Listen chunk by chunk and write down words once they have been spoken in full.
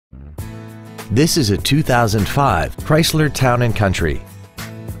This is a 2005 Chrysler Town & Country.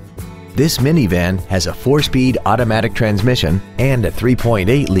 This minivan has a 4-speed automatic transmission and a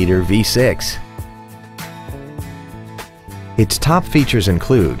 3.8-liter V6. Its top features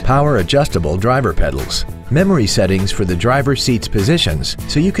include power-adjustable driver pedals, memory settings for the driver's seat's positions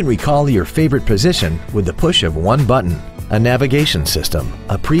so you can recall your favorite position with the push of one button, a navigation system,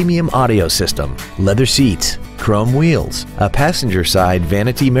 a premium audio system, leather seats, chrome wheels, a passenger side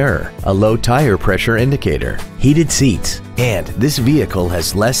vanity mirror, a low tire pressure indicator, heated seats, and this vehicle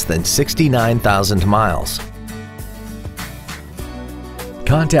has less than 69,000 miles.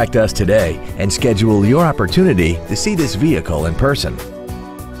 Contact us today and schedule your opportunity to see this vehicle in person.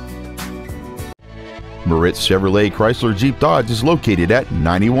 Moritz Chevrolet Chrysler Jeep Dodge is located at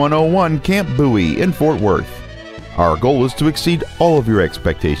 9101 Camp Bowie in Fort Worth. Our goal is to exceed all of your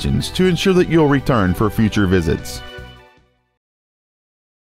expectations to ensure that you'll return for future visits.